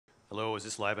Hello, is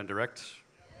this live and direct?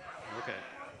 Okay.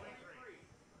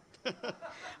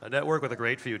 A network with a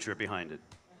great future behind it.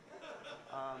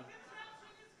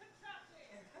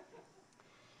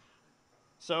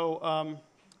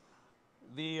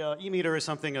 The e-meter is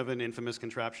something of an infamous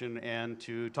contraption, and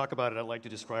to talk about it, I'd like to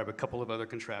describe a couple of other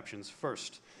contraptions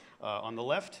first. On the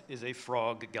left is a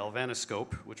frog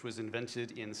galvanoscope, which was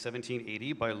invented in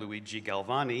 1780 by Luigi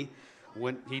Galvani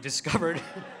when he discovered...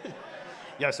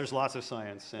 Yes, there's lots of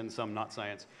science and some not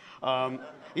science.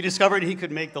 He discovered he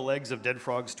could make the legs of dead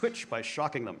frogs twitch by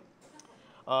shocking them.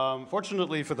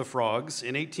 Fortunately for the frogs,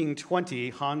 in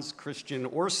 1820, Hans Christian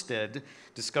Ørsted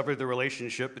discovered the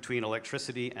relationship between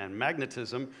electricity and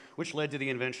magnetism, which led to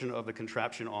the invention of the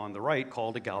contraption on the right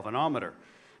called a galvanometer.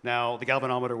 Now, the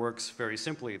galvanometer works very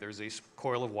simply. There's a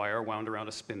coil of wire wound around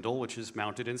a spindle, which is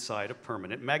mounted inside a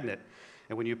permanent magnet.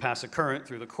 And when you pass a current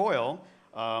through the coil,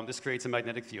 this creates a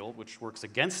magnetic field, which works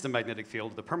against the magnetic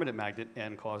field of the permanent magnet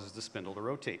and causes the spindle to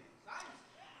rotate.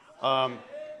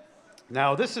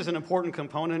 Now, this is an important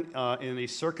component in a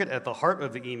circuit at the heart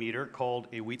of the e-meter called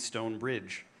a Wheatstone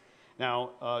bridge.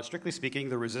 Now, strictly speaking,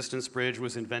 the resistance bridge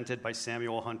was invented by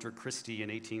Samuel Hunter Christie in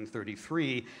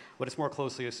 1833, but it's more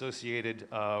closely associated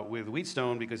with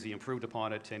Wheatstone because he improved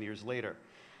upon it 10 years later.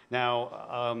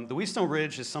 Now, the Wheatstone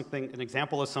bridge is an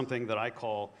example of something that I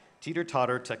call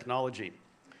teeter-totter technology.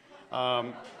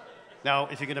 Now,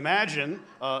 if you can imagine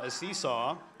a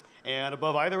seesaw, and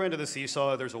above either end of the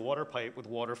seesaw, there's a water pipe with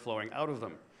water flowing out of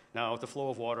them. Now, if the flow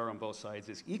of water on both sides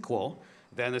is equal,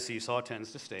 then the seesaw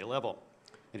tends to stay level.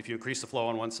 And if you increase the flow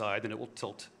on one side, then it will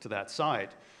tilt to that side.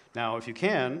 Now, if you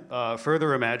can,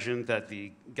 further imagine that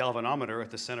the galvanometer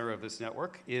at the center of this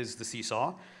network is the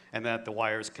seesaw, and that the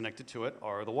wires connected to it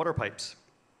are the water pipes.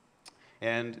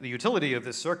 And the utility of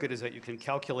this circuit is that you can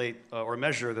calculate or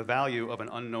measure the value of an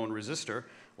unknown resistor,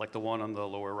 like the one on the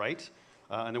lower right.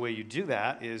 And the way you do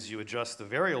that is you adjust the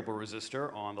variable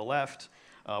resistor on the left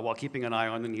while keeping an eye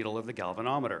on the needle of the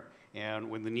galvanometer. And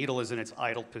when the needle is in its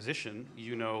idle position,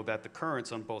 you know that the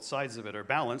currents on both sides of it are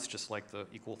balanced, just like the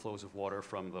equal flows of water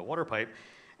from the water pipe.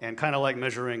 And kind of like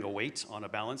measuring a weight on a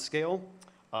balance scale,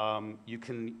 you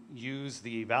can use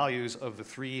the values of the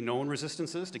 3 known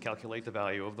resistances to calculate the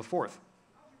value of the 4th.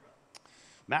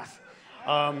 Math.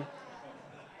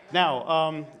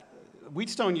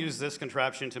 Wheatstone used this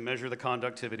contraption to measure the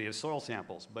conductivity of soil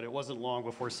samples, but it wasn't long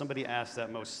before somebody asked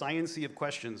that most science-y of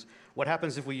questions: what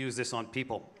happens if we use this on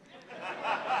people?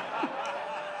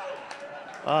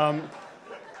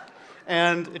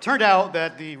 And it turned out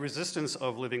that the resistance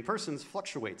of living persons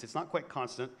fluctuates. It's not quite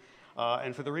constant.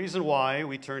 And for the reason why,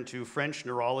 we turn to French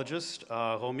neurologist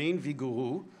Romain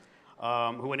Vigouroux,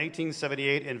 who in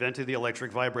 1878 invented the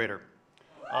electric vibrator.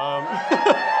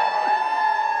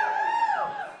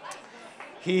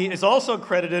 He is also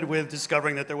credited with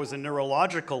discovering that there was a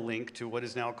neurological link to what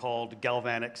is now called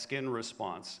galvanic skin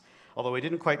response, although he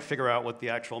didn't quite figure out what the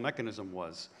actual mechanism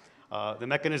was. The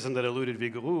mechanism that eluded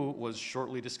Vigouroux was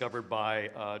shortly discovered by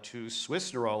 2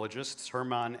 Swiss neurologists,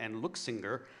 Hermann and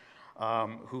Luxinger,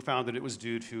 who found that it was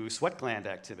due to sweat gland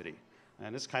activity.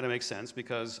 And this kind of makes sense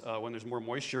because when there's more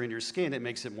moisture in your skin, it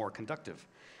makes it more conductive.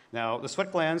 Now, the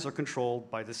sweat glands are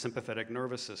controlled by the sympathetic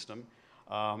nervous system.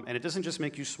 And it doesn't just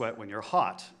make you sweat when you're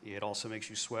hot. It also makes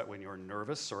you sweat when you're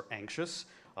nervous or anxious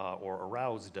or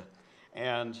aroused.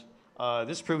 And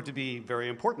this proved to be very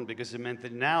important because it meant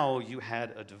that now you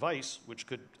had a device which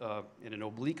could, in an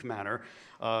oblique manner,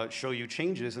 show you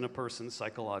changes in a person's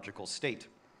psychological state.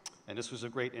 And this was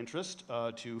of great interest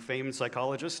to famed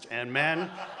psychologist and man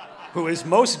who is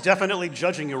most definitely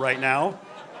judging you right now,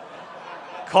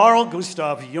 Carl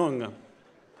Gustav Jung.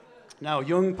 Now,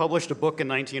 Jung published a book in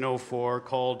 1904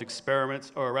 called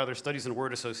Studies in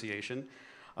Word Association.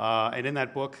 And in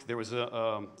that book, there was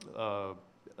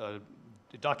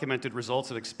documented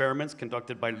results of experiments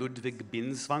conducted by Ludwig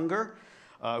Binswanger,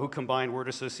 who combined word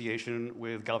association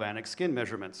with galvanic skin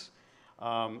measurements.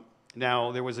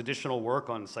 Now, there was additional work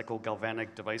on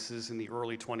psychogalvanic devices in the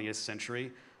early 20th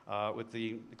century. With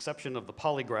the exception of the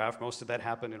polygraph, most of that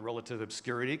happened in relative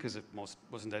obscurity because it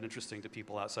wasn't that interesting to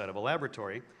people outside of a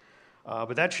laboratory.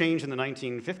 But that changed in the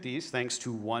 1950s thanks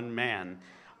to one man.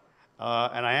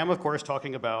 And I am, of course,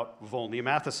 talking about Volney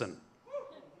Matheson.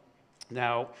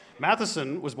 Now,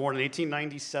 Matheson was born in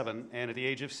 1897, and at the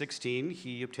age of 16,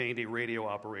 he obtained a radio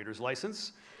operator's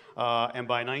license. And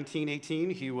by 1918,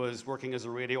 he was working as a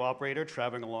radio operator,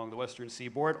 traveling along the western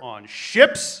seaboard on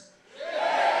ships.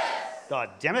 Yes!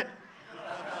 God damn it.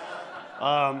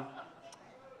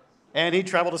 And he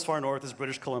traveled as far north as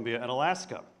British Columbia and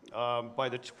Alaska. By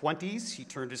the 20s, he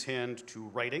turned his hand to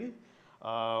writing,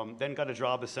 Then got a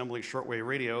job assembling shortwave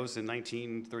radios in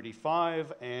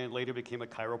 1935, and later became a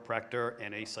chiropractor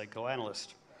and a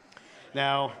psychoanalyst.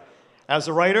 Now, as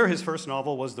a writer, his first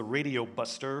novel was The Radio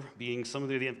Buster, being some of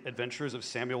the adventures of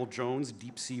Samuel Jones,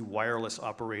 deep-sea wireless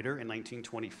operator, in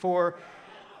 1924.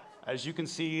 As you can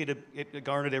see, it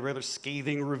garnered a rather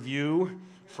scathing review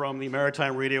from the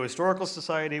Maritime Radio Historical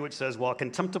Society, which says, while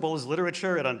contemptible as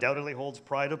literature, it undoubtedly holds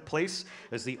pride of place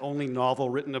as the only novel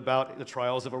written about the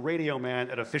trials of a radio man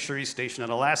at a fisheries station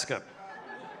in Alaska.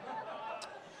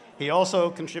 He also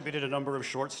contributed a number of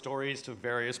short stories to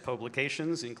various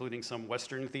publications, including some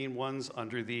Western-themed ones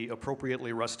under the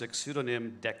appropriately rustic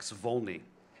pseudonym Dex Volney.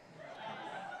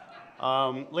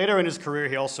 Later in his career,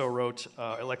 he also wrote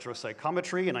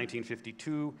Electropsychometry in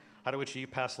 1952, How to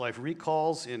Achieve Past Life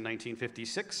Recalls in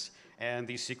 1956, and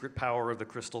The Secret Power of the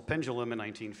Crystal Pendulum in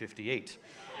 1958.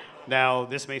 Now,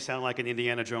 this may sound like an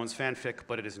Indiana Jones fanfic,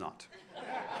 but it is not.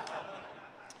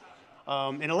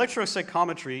 In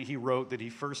electropsychometry, he wrote that he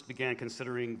first began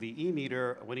considering the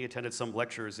E-meter when he attended some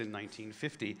lectures in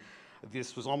 1950.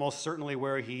 This was almost certainly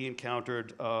where he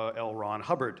encountered L. Ron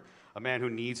Hubbard, a man who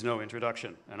needs no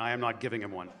introduction, and I am not giving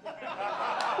him one.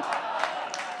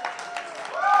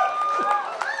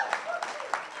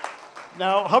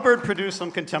 Now, Hubbard produced some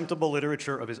contemptible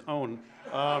literature of his own.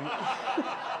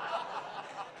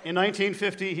 In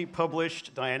 1950, he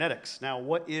published Dianetics. Now,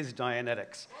 what is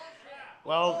Dianetics?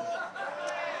 Well,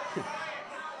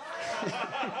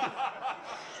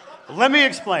 let me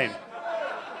explain.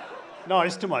 No,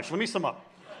 it's too much. Let me sum up.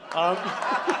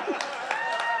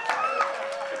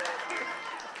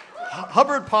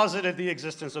 Hubbard posited the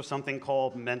existence of something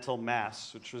called mental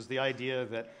mass, which was the idea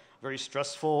that very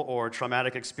stressful or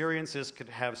traumatic experiences could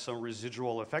have some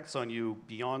residual effects on you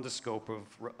beyond the scope of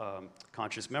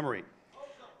conscious memory.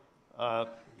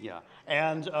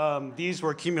 These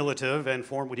were cumulative and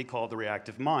formed what he called the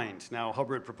reactive mind. Now,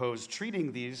 Hubbard proposed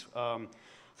treating these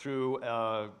through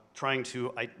trying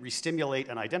to re-stimulate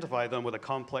and identify them with a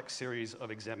complex series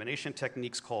of examination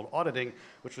techniques called auditing,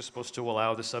 which was supposed to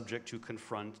allow the subject to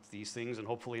confront these things and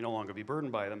hopefully no longer be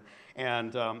burdened by them.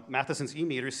 And Matheson's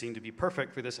E-meter seemed to be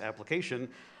perfect for this application,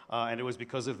 and it was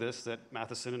because of this that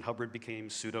Matheson and Hubbard became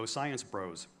pseudo-science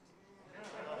bros.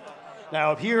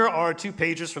 Now, here are 2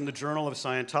 pages from the Journal of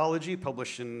Scientology,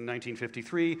 published in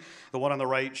 1953. The one on the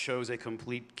right shows a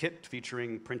complete kit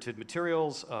featuring printed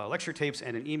materials, lecture tapes,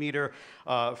 and an E-meter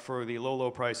for the low,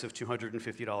 low price of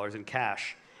 $250 in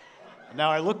cash. Now,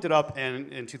 I looked it up,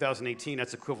 and in 2018,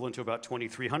 that's equivalent to about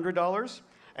 $2,300,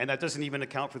 and that doesn't even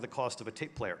account for the cost of a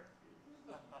tape player.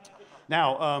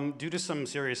 Now, due to some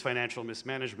serious financial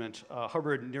mismanagement,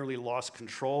 Hubbard nearly lost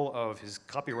control of his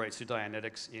copyrights to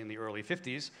Dianetics in the early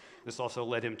 50s. This also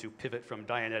led him to pivot from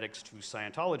Dianetics to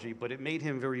Scientology, but it made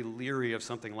him very leery of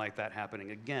something like that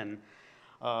happening again.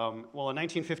 Well, in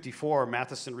 1954,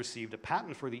 Matheson received a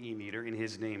patent for the E-meter in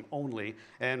his name only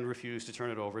and refused to turn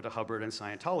it over to Hubbard and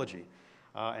Scientology.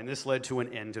 And this led to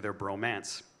an end to their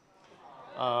bromance.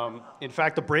 In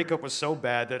fact, the breakup was so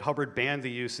bad that Hubbard banned the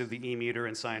use of the E-meter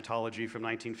in Scientology from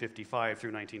 1955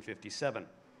 through 1957.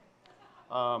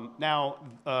 In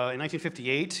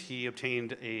 1958, he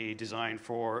obtained a design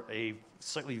for a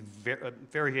slightly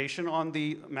variation on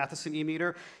the Matheson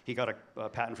E-meter. He got a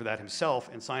patent for that himself,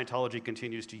 and Scientology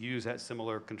continues to use that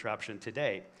similar contraption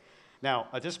today. Now,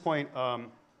 at this point,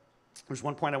 there's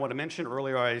one point I want to mention.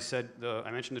 Earlier, I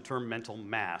mentioned the term mental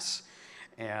mass,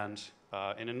 and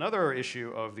in another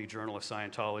issue of the Journal of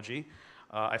Scientology,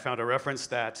 I found a reference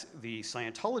that the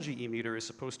Scientology E-meter is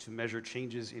supposed to measure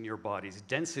changes in your body's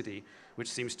density,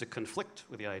 which seems to conflict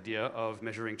with the idea of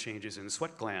measuring changes in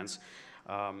sweat glands.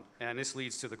 And this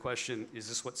leads to the question, is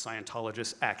this what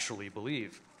Scientologists actually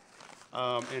believe?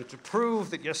 And to prove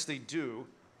that yes, they do,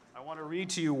 I want to read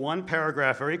to you one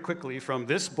paragraph very quickly from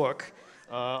this book,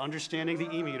 Understanding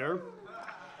the E-meter,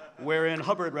 wherein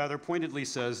Hubbard rather pointedly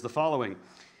says the following.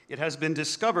 It has been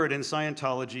discovered in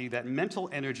Scientology that mental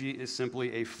energy is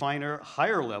simply a finer,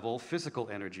 higher-level physical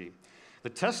energy. The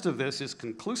test of this is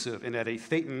conclusive in that a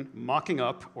thetan mocking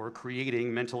up or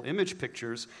creating mental image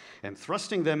pictures and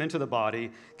thrusting them into the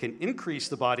body can increase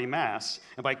the body mass,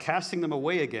 and by casting them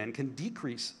away again can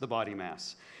decrease the body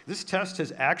mass. This test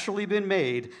has actually been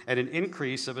made at an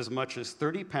increase of as much as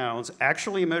 30 pounds,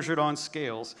 actually measured on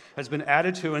scales, has been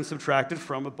added to and subtracted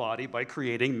from a body by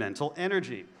creating mental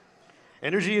energy.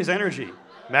 Energy is energy.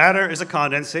 Matter is a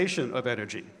condensation of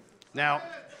energy. Now,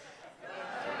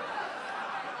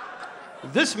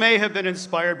 This may have been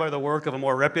inspired by the work of a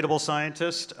more reputable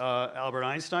scientist, Albert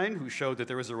Einstein, who showed that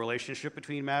there was a relationship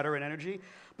between matter and energy,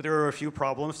 but there are a few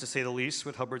problems, to say the least,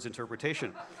 with Hubbard's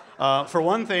interpretation. For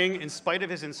one thing, in spite of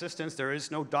his insistence, there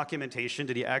is no documentation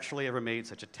that he actually ever made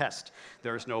such a test.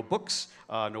 There's no books,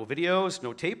 no videos,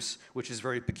 no tapes, which is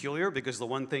very peculiar because the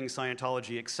one thing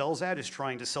Scientology excels at is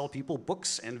trying to sell people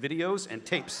books and videos and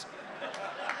tapes.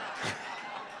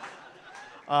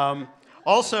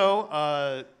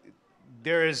 Also,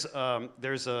 there's one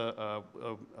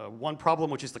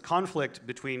problem, which is the conflict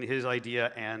between his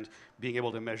idea and being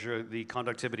able to measure the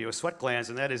conductivity of sweat glands,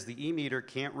 and that is the e-meter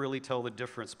can't really tell the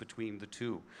difference between the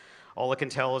two. All it can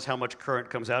tell is how much current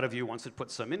comes out of you once it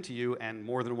puts some into you, and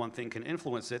more than one thing can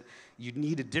influence it. You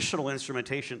need additional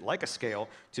instrumentation, like a scale,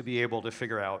 to be able to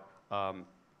figure out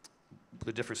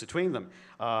the difference between them.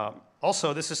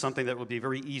 Also, this is something that would be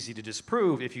very easy to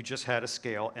disprove if you just had a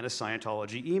scale and a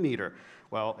Scientology e-meter.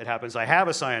 Well, it happens I have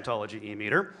a Scientology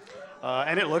e-meter,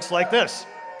 and it looks like this.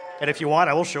 And if you want,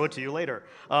 I will show it to you later.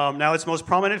 Now, its most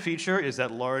prominent feature is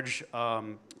that large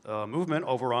movement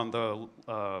over on the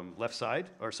left side,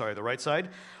 or sorry, the right side.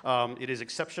 It is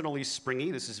exceptionally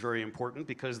springy. This is very important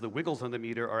because the wiggles on the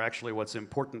meter are actually what's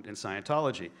important in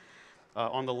Scientology.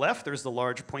 On the left, there's the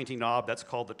large pointy knob. That's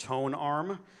called the tone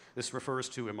arm. This refers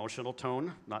to emotional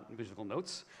tone, not musical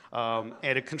notes. And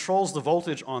it controls the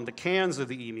voltage on the cans of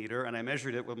the e-meter, and I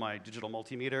measured it with my digital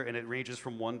multimeter, and it ranges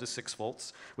from 1 to 6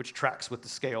 volts, which tracks with the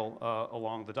scale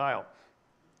along the dial.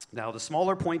 Now, the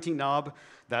smaller pointy knob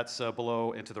that's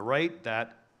below and to the right,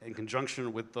 that in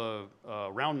conjunction with the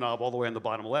round knob all the way on the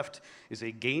bottom left, is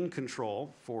a gain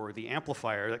control for the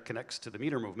amplifier that connects to the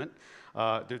meter movement.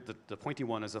 The pointy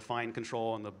one is a fine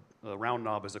control, and the round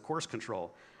knob is a coarse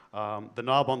control. The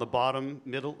knob on the bottom,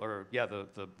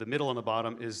 the middle on the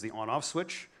bottom is the on-off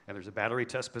switch, and there's a battery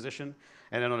test position.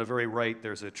 And then on the very right,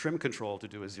 there's a trim control to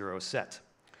do a 0 set.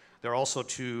 There are also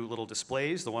 2 little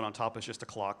displays. The one on top is just a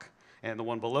clock, and the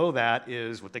one below that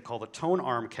is what they call the tone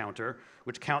arm counter,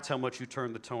 which counts how much you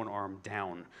turn the tone arm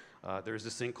down. There's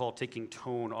this thing called taking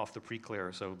tone off the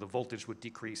pre-clear, so the voltage would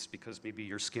decrease because maybe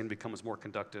your skin becomes more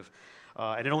conductive.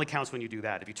 And it only counts when you do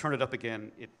that. If you turn it up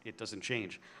again, it doesn't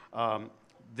change.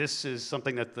 This is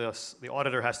something that the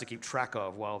auditor has to keep track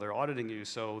of while they're auditing you,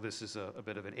 so this is a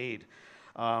bit of an aid.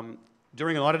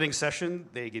 During an auditing session,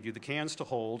 they give you the cans to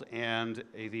hold, and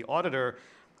the auditor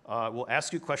will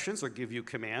ask you questions or give you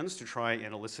commands to try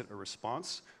and elicit a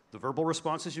response. The verbal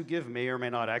responses you give may or may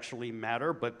not actually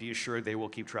matter, but be assured they will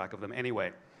keep track of them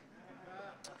anyway.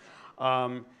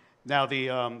 Now, the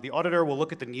auditor will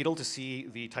look at the needle to see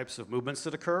the types of movements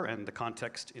that occur and the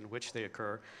context in which they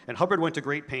occur. And Hubbard went to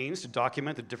great pains to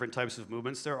document the different types of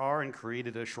movements there are and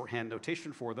created a shorthand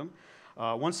notation for them.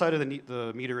 One side of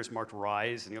the meter is marked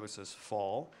rise, and the other says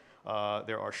fall.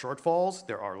 There are short falls,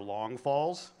 there are long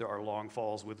falls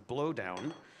with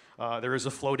blowdown. There is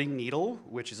a floating needle,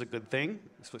 which is a good thing.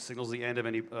 This signals the end of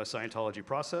any Scientology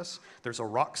process. There's a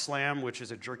rock slam, which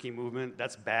is a jerky movement.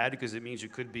 That's bad because it means you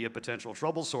could be a potential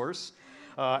trouble source.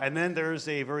 And then there's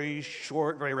a very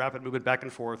short, very rapid movement back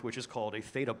and forth, which is called a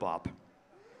theta bop.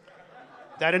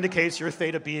 That indicates your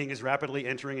theta being is rapidly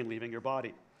entering and leaving your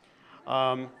body.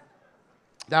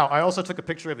 Now, I also took a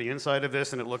picture of the inside of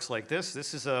this, and it looks like this.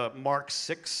 This is a Mark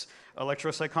VI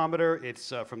electropsychometer.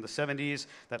 It's from the 70s.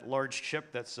 That large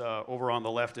chip that's over on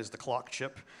the left is the clock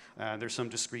chip. There's some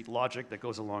discrete logic that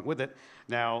goes along with it.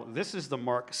 Now, this is the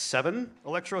Mark VII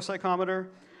electropsychometer.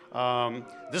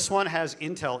 This one has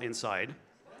Intel inside.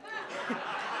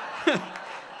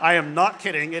 I am not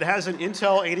kidding. It has an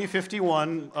Intel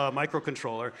 8051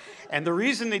 microcontroller. And the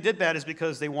reason they did that is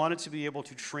because they wanted to be able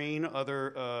to train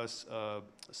other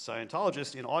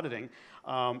Scientologists in auditing.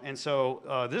 And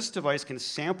so this device can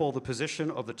sample the position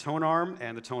of the tone arm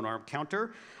and the tone arm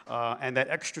counter. And that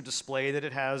extra display that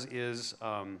it has is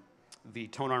the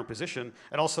tone arm position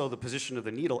and also the position of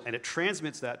the needle. And it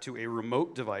transmits that to a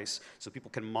remote device so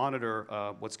people can monitor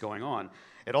what's going on.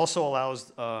 It also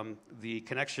allows the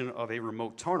connection of a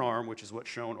remote tone arm, which is what's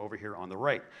shown over here on the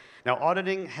right. Now,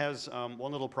 auditing has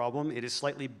one little problem. It is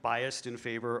slightly biased in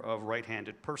favor of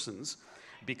right-handed persons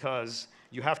because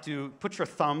you have to put your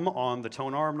thumb on the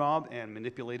tone arm knob and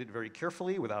manipulate it very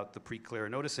carefully without the pre-clear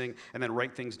noticing, and then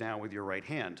write things down with your right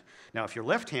hand. Now, if you're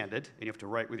left-handed and you have to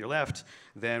write with your left,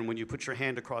 then when you put your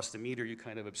hand across the meter, you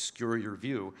kind of obscure your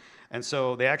view. And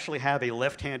so they actually have a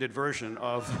left-handed version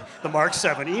of the Mark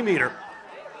VII e-meter.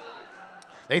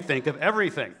 They think of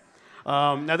everything.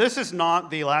 Now, this is not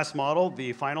the last model.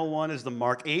 The final one is the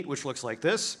Mark VIII, which looks like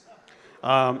this.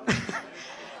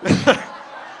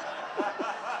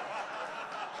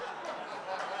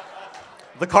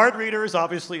 The card reader is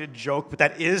obviously a joke, but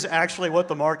that is actually what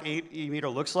the Mark 8 e-meter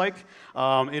looks like.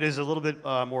 It is a little bit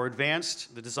more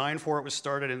advanced. The design for it was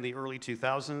started in the early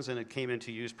 2000s, and it came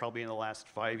into use probably in the last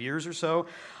 5 years or so.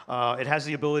 It has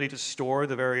the ability to store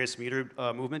the various meter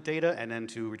movement data and then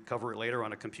to recover it later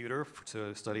on a computer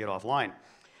to study it offline.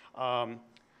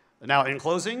 Now, in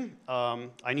closing,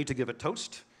 I need to give a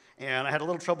toast, and I had a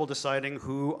little trouble deciding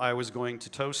who I was going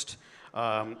to toast.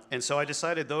 And so I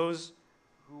decided those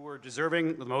who were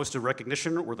deserving the most of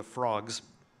recognition were the frogs.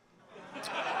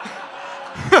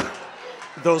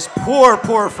 Those poor,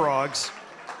 poor frogs.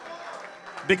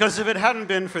 Because if it hadn't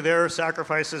been for their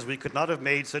sacrifices, we could not have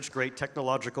made such great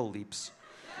technological leaps.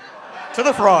 To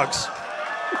the frogs.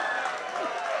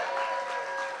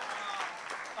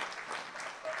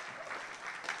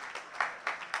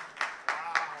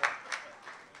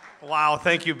 Wow,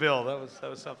 thank you, Bill. That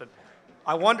was something.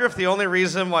 I wonder if the only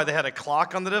reason why they had a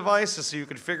clock on the device is so you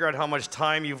could figure out how much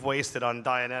time you've wasted on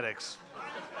Dianetics.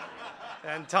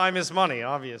 And time is money,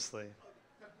 obviously.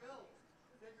 The bill.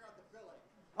 Figure out the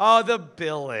billing. Oh, the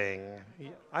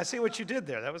billing. I see what you did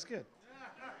there. That was good.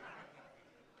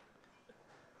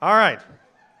 All right.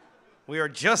 We are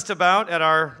just about at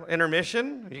our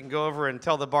intermission. You can go over and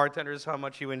tell the bartenders how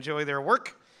much you enjoy their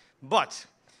work. But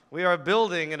we are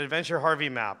building an Adventure Harvey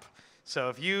map. So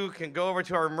if you can go over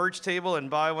to our merch table and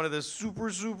buy one of the super,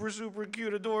 super, super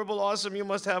cute, adorable, awesome, you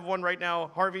must have one right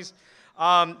now, Harveys.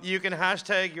 You can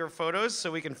hashtag your photos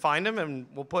so we can find them, and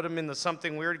we'll put them in the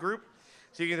Something Weird group.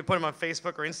 So you can put them on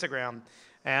Facebook or Instagram.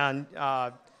 And,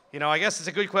 you know, I guess it's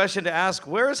a good question to ask,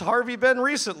 where's Harvey been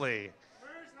recently?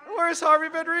 Where's Harvey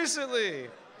been recently?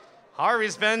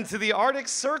 Harvey's been to the Arctic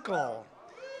Circle.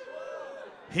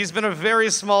 He's been a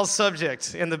very small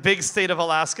subject in the big state of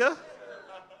Alaska.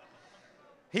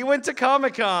 He went to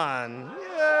Comic-Con.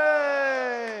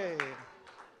 Yay!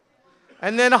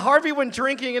 And then Harvey went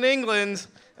drinking in England,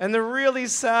 and the really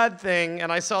sad thing,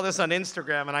 and I saw this on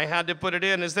Instagram, and I had to put it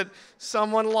in, is that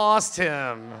someone lost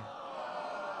him.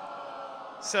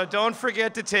 So don't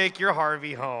forget to take your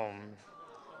Harvey home.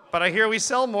 But I hear we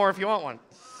sell more if you want one.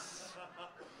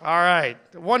 All right,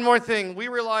 one more thing. We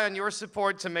rely on your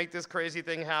support to make this crazy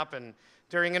thing happen.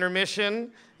 During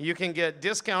intermission, you can get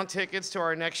discount tickets to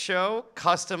our next show,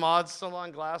 custom Odd Salon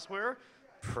glassware.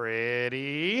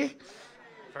 Pretty.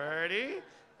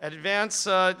 Advance,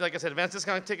 like I said, advance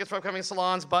discount tickets for upcoming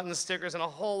salons, buttons, stickers, and a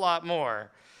whole lot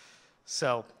more.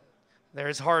 So,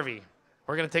 there's Harvey.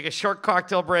 We're going to take a short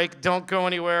cocktail break. Don't go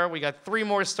anywhere. We got 3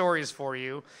 more stories for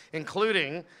you,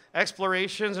 including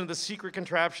explorations into the secret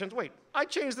contraptions. Wait, I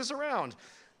changed this around.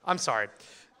 I'm sorry.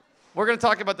 We're going to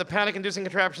talk about the panic-inducing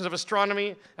contraptions of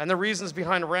astronomy and the reasons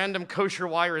behind random kosher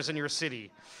wires in your city.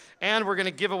 And we're going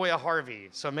to give away a Harvey,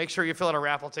 so make sure you fill out a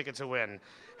raffle ticket to win.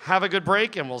 Have a good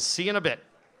break, and we'll see you in a bit.